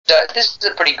this is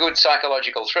a pretty good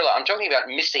psychological thriller. I'm talking about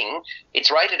Missing.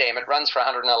 It's rated M. It runs for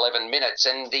 111 minutes,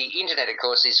 and the internet, of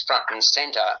course, is front and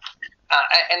centre.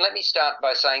 And let me start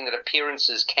by saying that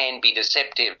appearances can be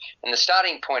deceptive. And the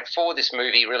starting point for this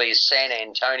movie really is San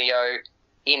Antonio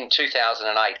in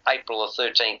 2008, April the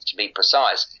 13th to be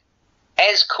precise.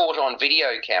 As caught on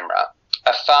video camera,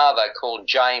 a father called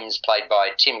James, played by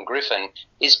Tim Griffin,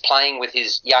 is playing with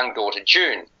his young daughter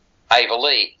June, Ava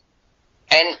Lee.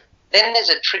 And then there's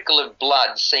a trickle of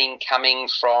blood seen coming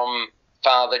from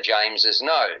Father James's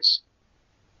nose.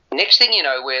 Next thing you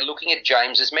know, we're looking at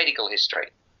James's medical history.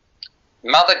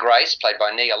 Mother Grace, played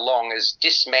by Nia Long, has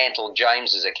dismantled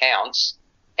James's accounts,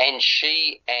 and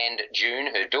she and June,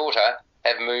 her daughter,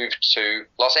 have moved to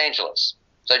Los Angeles.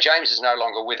 So James is no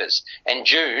longer with us. And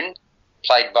June,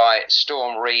 played by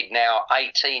Storm Reed, now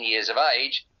 18 years of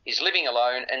age, is living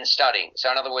alone and studying.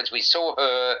 So in other words, we saw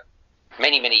her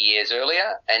many, many years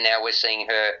earlier, and now we're seeing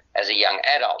her as a young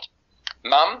adult.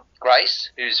 Mum, Grace,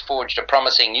 who's forged a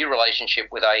promising new relationship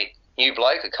with a new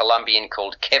bloke, a Colombian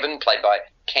called Kevin, played by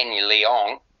Ken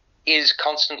Leong, is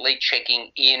constantly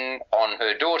checking in on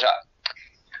her daughter.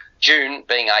 June,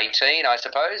 being 18, I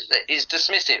suppose, is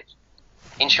dismissive.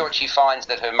 In short, she finds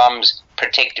that her mum's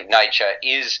protective nature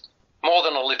is more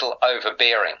than a little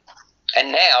overbearing.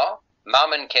 And now,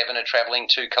 Mum and Kevin are travelling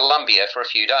to Colombia for a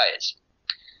few days.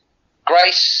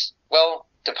 Grace, well,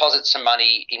 deposits some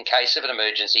money in case of an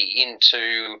emergency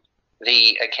into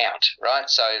the account, right?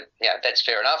 So, yeah, that's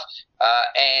fair enough.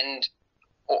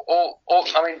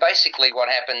 Basically what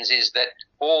happens is that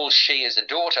all she as a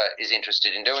daughter is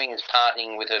interested in doing is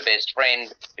partying with her best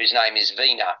friend, whose name is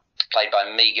Vina, played by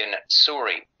Megan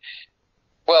Suri.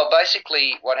 Well,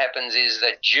 basically what happens is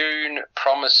that June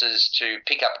promises to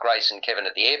pick up Grace and Kevin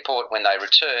at the airport when they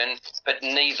return, but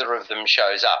neither of them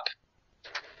shows up.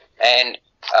 And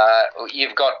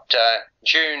you've got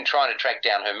June trying to track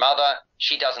down her mother.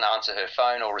 She doesn't answer her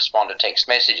phone or respond to text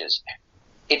messages.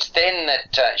 It's then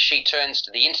that she turns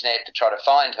to the internet to try to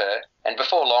find her, and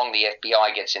before long the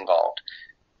FBI gets involved.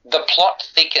 The plot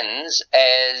thickens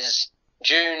as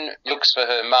June looks for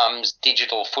her mum's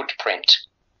digital footprint.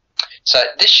 So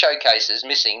this showcases,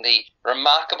 Missing, the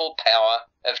remarkable power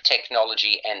of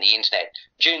technology and the internet.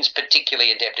 June's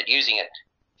particularly adept at using it.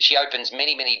 She opens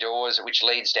many, many doors, which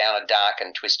leads down a dark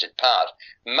and twisted path.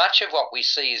 Much of what we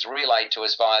see is relayed to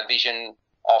us via vision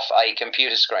off a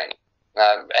computer screen,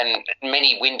 and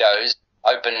many windows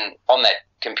open on that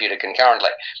computer concurrently.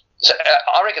 So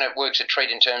I reckon it works a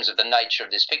treat in terms of the nature of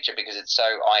this picture because it's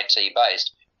so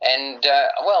IT-based. And,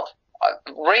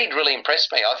 Reed really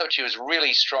impressed me. I thought she was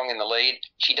really strong in the lead.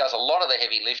 She does a lot of the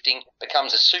heavy lifting,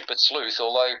 becomes a super sleuth,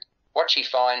 although what she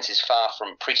finds is far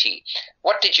from pretty.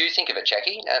 What did you think of it,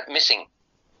 Jacqui? Missing?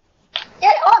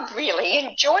 Yeah, I really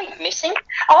enjoyed Missing.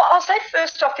 I'll say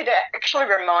first off, it actually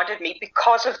reminded me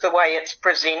because of the way it's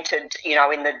presented, you know,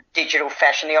 in the digital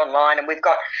fashion, the online, and we've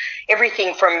got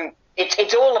everything from,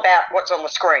 it's all about what's on the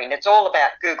screen. It's all about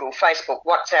Google, Facebook,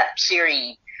 WhatsApp,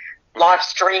 Siri, live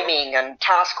streaming and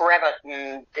TaskRabbit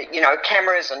and, you know,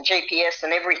 cameras and GPS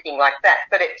and everything like that.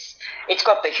 But it's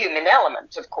got the human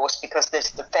element, of course, because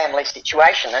there's the family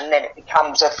situation, and then it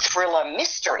becomes a thriller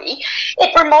mystery.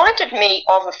 It reminded me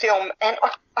of a film, and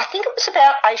I think it was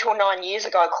about 8 or 9 years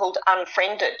ago, called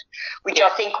Unfriended, which I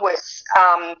think was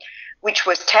which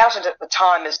was touted at the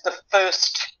time as the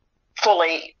first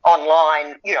fully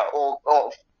online, you know,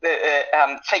 or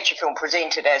feature film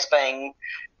presented as being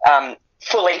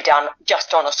fully done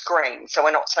just on a screen. So we're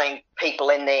not seeing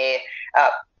people in there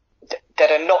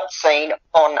that are not seen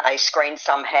on a screen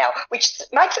somehow, which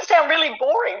makes it sound really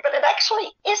boring, but it actually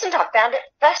isn't. I found it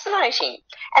fascinating.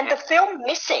 And the film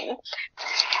Missing,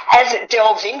 as it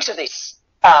delves into this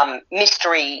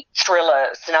mystery thriller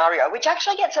scenario, which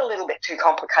actually gets a little bit too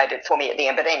complicated for me at the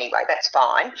end, but anyway, that's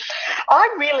fine.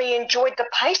 I really enjoyed the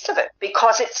pace of it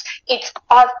because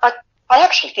I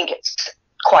actually think it's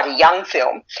quite a young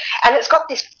film, and it's got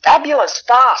this fabulous,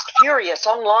 fast, furious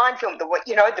online film.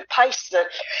 The pace,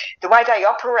 the way they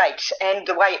operate, and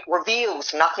the way it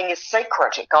reveals nothing is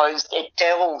secret. It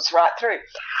delves right through.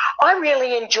 I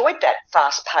really enjoyed that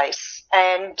fast pace,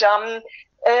 and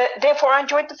therefore I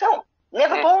enjoyed the film.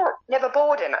 Never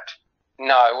bored in it.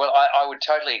 No, well, I would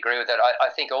totally agree with that. I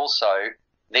think also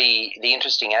the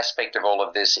interesting aspect of all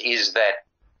of this is that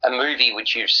a movie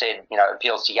which you've said, you know,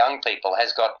 appeals to young people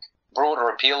has got broader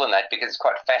appeal than that, because it's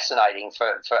quite fascinating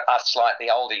for us slightly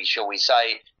oldies, shall we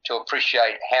say, to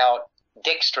appreciate how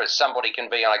dexterous somebody can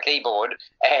be on a keyboard,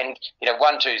 and, you know,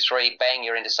 1, 2, 3, bang,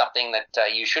 you're into something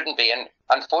that you shouldn't be. And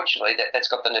unfortunately, that's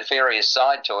got the nefarious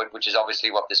side to it, which is obviously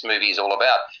what this movie is all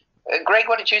about. Greg,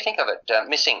 what did you think of it,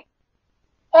 Missing?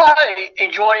 I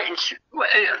enjoyed it in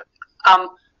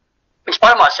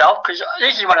spite of myself, because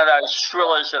this is one of those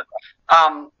thrillers that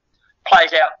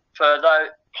plays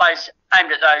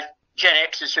aimed at those Gen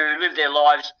Xers who live their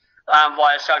lives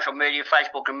via social media,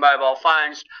 Facebook and mobile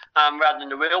phones, rather than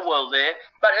the real world there.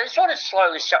 But it sort of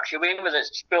slowly sucks you in with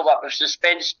its build-up of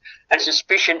suspense and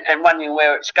suspicion and wondering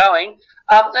where it's going.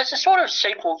 That's a sort of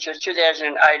sequel to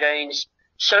 2018's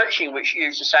Searching, which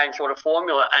used the same sort of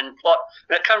formula and plot,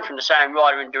 and it comes from the same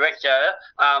writer and director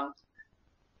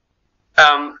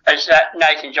as that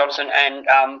Nathan Johnson and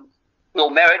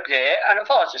Will Merrick there, and it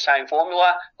follows the same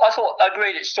formula. I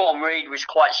agreed that Storm Reid was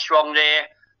quite strong there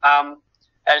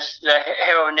as the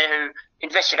heroine there who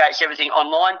investigates everything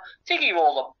online. Thinking of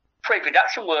all the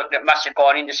pre-production work that must have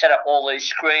gone in to set up all these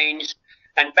screens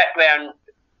and background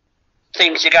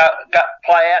things to go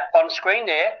play out on screen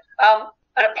there.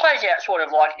 And it plays out sort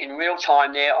of like in real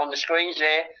time there on the screens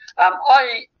there.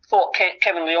 I thought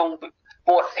Kevin Leung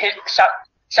brought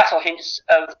subtle hints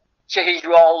to his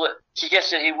role that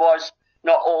suggested he was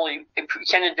not all he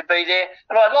pretended to be there.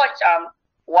 And I liked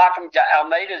Joaquin de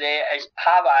Almeida there as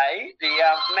Harvey, the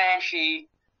man she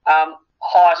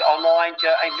hires online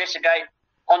to investigate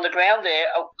on the ground there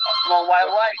a long way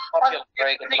away. Popular,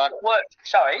 Greg, I think it worked.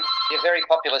 Sorry? You're very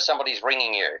popular. Somebody's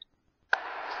ringing you.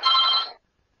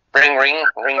 Ring.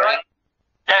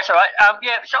 That's all right.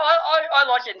 So I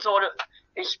liked it and thought it,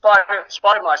 in spite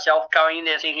of myself going in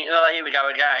there thinking, oh, here we go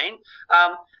again.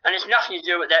 And it's nothing to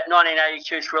do with that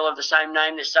 1982 thriller of the same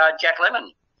name that starred Jack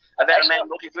Lemmon, about a man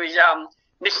looking for his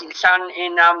missing son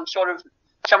in sort of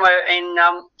somewhere in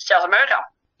South America.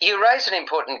 You raise an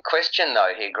important question,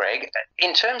 though, here, Greg.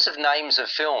 In terms of names of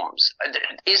films,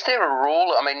 is there a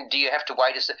rule? I mean, do you have to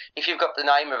wait? If you've got the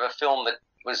name of a film that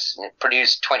was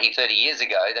produced 20, 30 years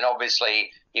ago, then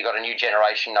obviously you've got a new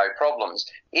generation, no problems.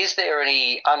 Is there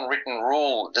any unwritten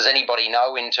rule? Does anybody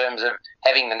know in terms of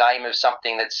having the name of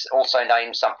something that's also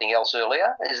named something else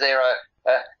earlier? Is there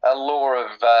a law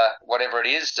of whatever it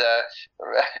is?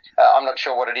 I'm not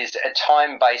sure what it is, a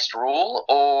time-based rule?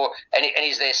 And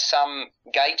is there some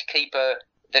gatekeeper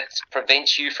that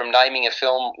prevents you from naming a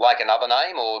film like another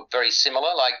name or very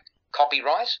similar, like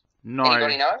copyright?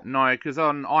 Anybody know? No, because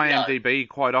on IMDb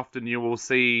quite often you will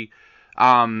see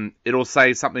it'll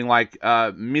say something like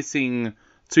missing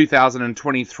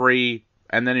 2023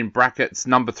 and then in brackets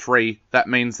number 3. That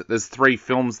means that there's 3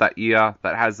 films that year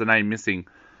that has the name missing.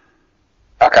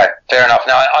 Okay, fair enough.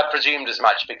 Now, I presumed as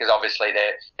much because obviously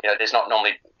there's not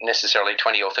normally necessarily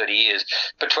 20 or 30 years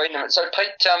between them. So,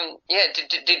 Pete,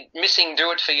 did Missing do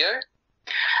it for you?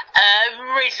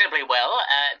 Reasonably well.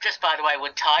 Just by the way,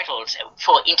 with titles,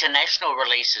 for international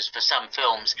releases for some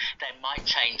films, they might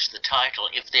change the title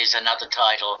if there's another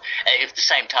title, if the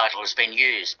same title has been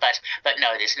used. But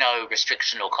no, there's no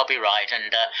restriction or copyright,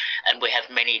 and we have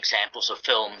many examples of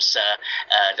films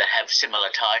that have similar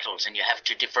titles, and you have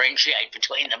to differentiate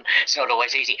between them. It's not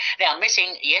always easy. Now,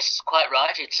 Missing, yes, quite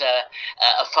right. It's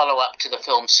a follow-up to the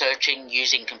film Searching,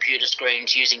 using computer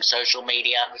screens, using social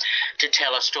media to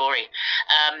tell a story.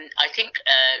 I think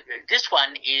this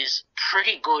one is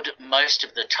pretty good most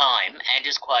of the time and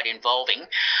is quite involving.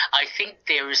 I think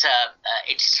there is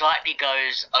it slightly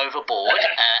goes overboard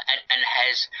and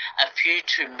has a few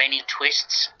too many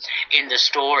twists in the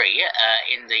story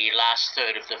in the last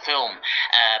third of the film.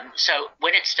 So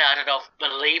when it started off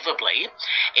believably,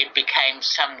 it became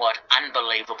somewhat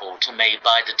unbelievable to me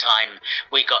by the time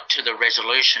we got to the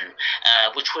resolution,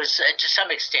 which was to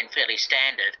some extent fairly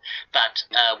standard, but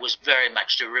was very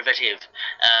much derivative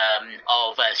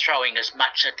of throwing as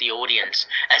much at the audience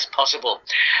as possible.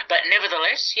 But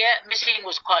nevertheless, Missing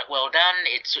was quite well done.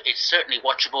 It's certainly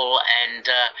watchable, and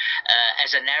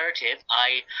as a narrative,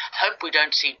 I hope we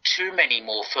don't see too many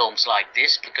more films like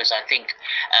this, because I think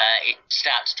it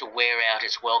starts to wear out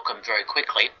its welcome very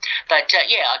quickly. But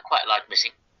I quite like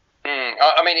Missing.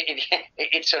 I mean,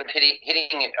 it's sort of hitting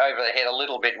it over the head a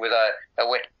little bit with a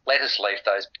wet lettuce leaf,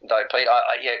 though, Pete.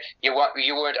 You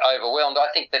weren't overwhelmed. I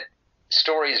think that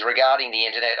stories regarding the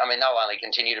internet, I mean, they'll only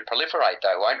continue to proliferate,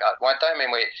 though, won't they? I mean,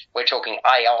 we're talking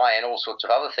AI and all sorts of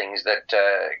other things that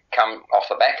come off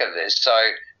the back of this. So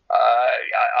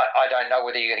I don't know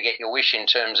whether you're going to get your wish in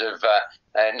terms of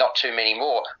not too many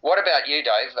more. What about you,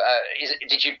 Dave?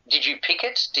 Did you pick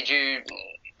it? Did you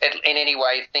in any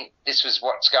way think this was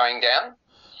what's going down?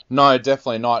 No,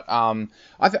 definitely not.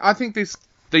 I think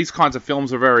these kinds of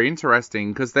films are very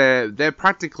interesting because they're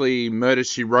practically Murder,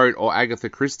 She Wrote or Agatha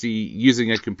Christie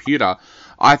using a computer.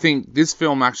 I think this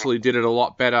film actually did it a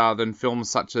lot better than films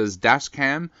such as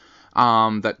Dashcam,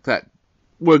 that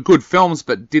were good films,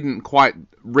 but didn't quite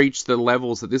reach the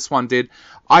levels that this one did.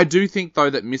 I do think, though,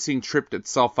 that Missing tripped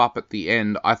itself up at the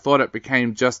end. I thought it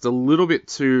became just a little bit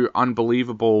too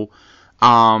unbelievable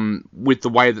with the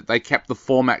way that they kept the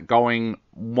format going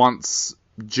once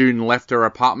June left her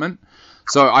apartment.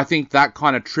 So I think that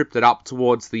kind of tripped it up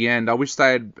towards the end. I wish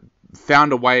they had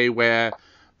found a way where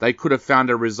they could have found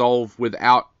a resolve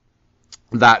without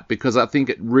that, because I think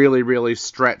it really, really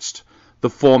stretched the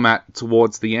format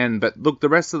towards the end. But look, the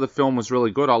rest of the film was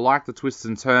really good. I liked the twists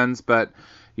and turns, but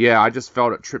yeah, I just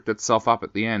felt it tripped itself up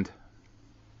at the end.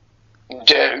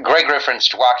 Greg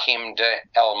referenced Joaquim de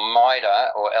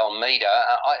Almeida, or Almeida.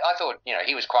 I thought,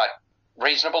 he was quite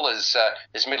reasonable as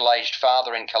this middle-aged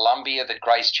father in Colombia that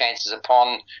Grace chances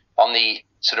upon on the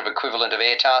sort of equivalent of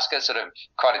Airtasker, sort of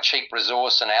quite a cheap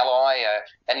resource and ally.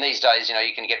 And these days,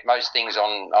 you can get most things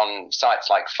on sites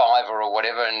like Fiverr or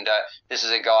whatever, and this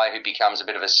is a guy who becomes a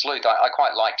bit of a sleuth. I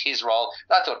quite liked his role.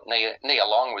 I thought Nia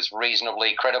Long was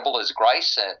reasonably credible as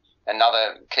Grace,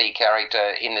 another key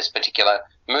character in this particular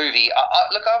movie.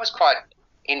 I was quite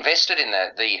invested in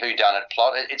the whodunit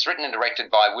plot. It's written and directed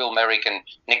by Will Merrick and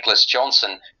Nicholas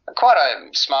Johnson. Quite a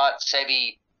smart,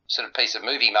 savvy sort of piece of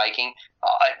movie making.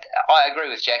 I agree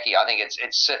with Jacqui. I think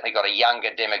it's certainly got a younger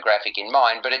demographic in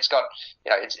mind, but it's got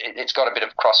it's got a bit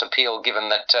of cross appeal, given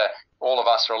that all of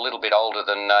us are a little bit older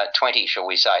than 20, shall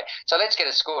we say. So let's get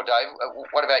a score, Dave.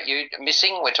 What about you?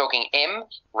 Missing, we're talking M,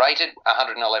 rated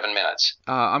 111 minutes.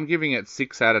 I'm giving it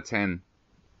 6 out of 10.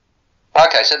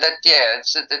 Okay, so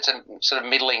it's a sort of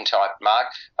middling type mark.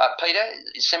 Peter,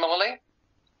 similarly?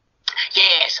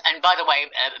 Yes, and by the way,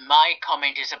 my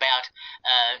comment is about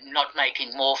not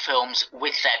making more films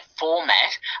with that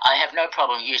format. I have no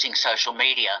problem using social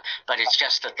media, but it's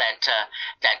just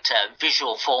that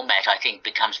visual format, I think,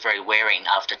 becomes very wearing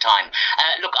after time.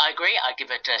 Look, I agree. I give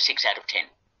it 6 out of 10.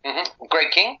 Mm-hmm.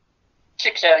 Greg King?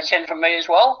 6 out of 10 from me as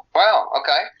well. Wow,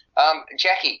 okay.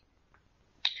 Jacqui?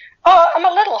 I'm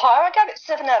a little higher. I gave it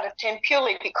 7 out of 10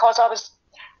 purely because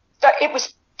it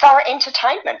was thorough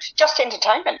entertainment, just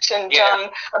entertainment. And yeah.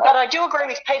 But I do agree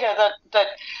with Peter that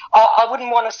I wouldn't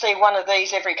want to see one of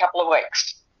these every couple of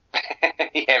weeks.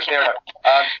 Yeah, fair enough.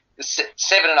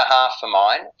 7.5 for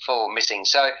mine for Missing.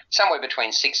 So somewhere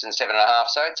between 6 and 7.5.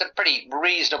 So it's a pretty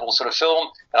reasonable sort of film,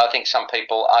 and I think some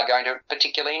people are going to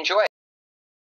particularly enjoy it.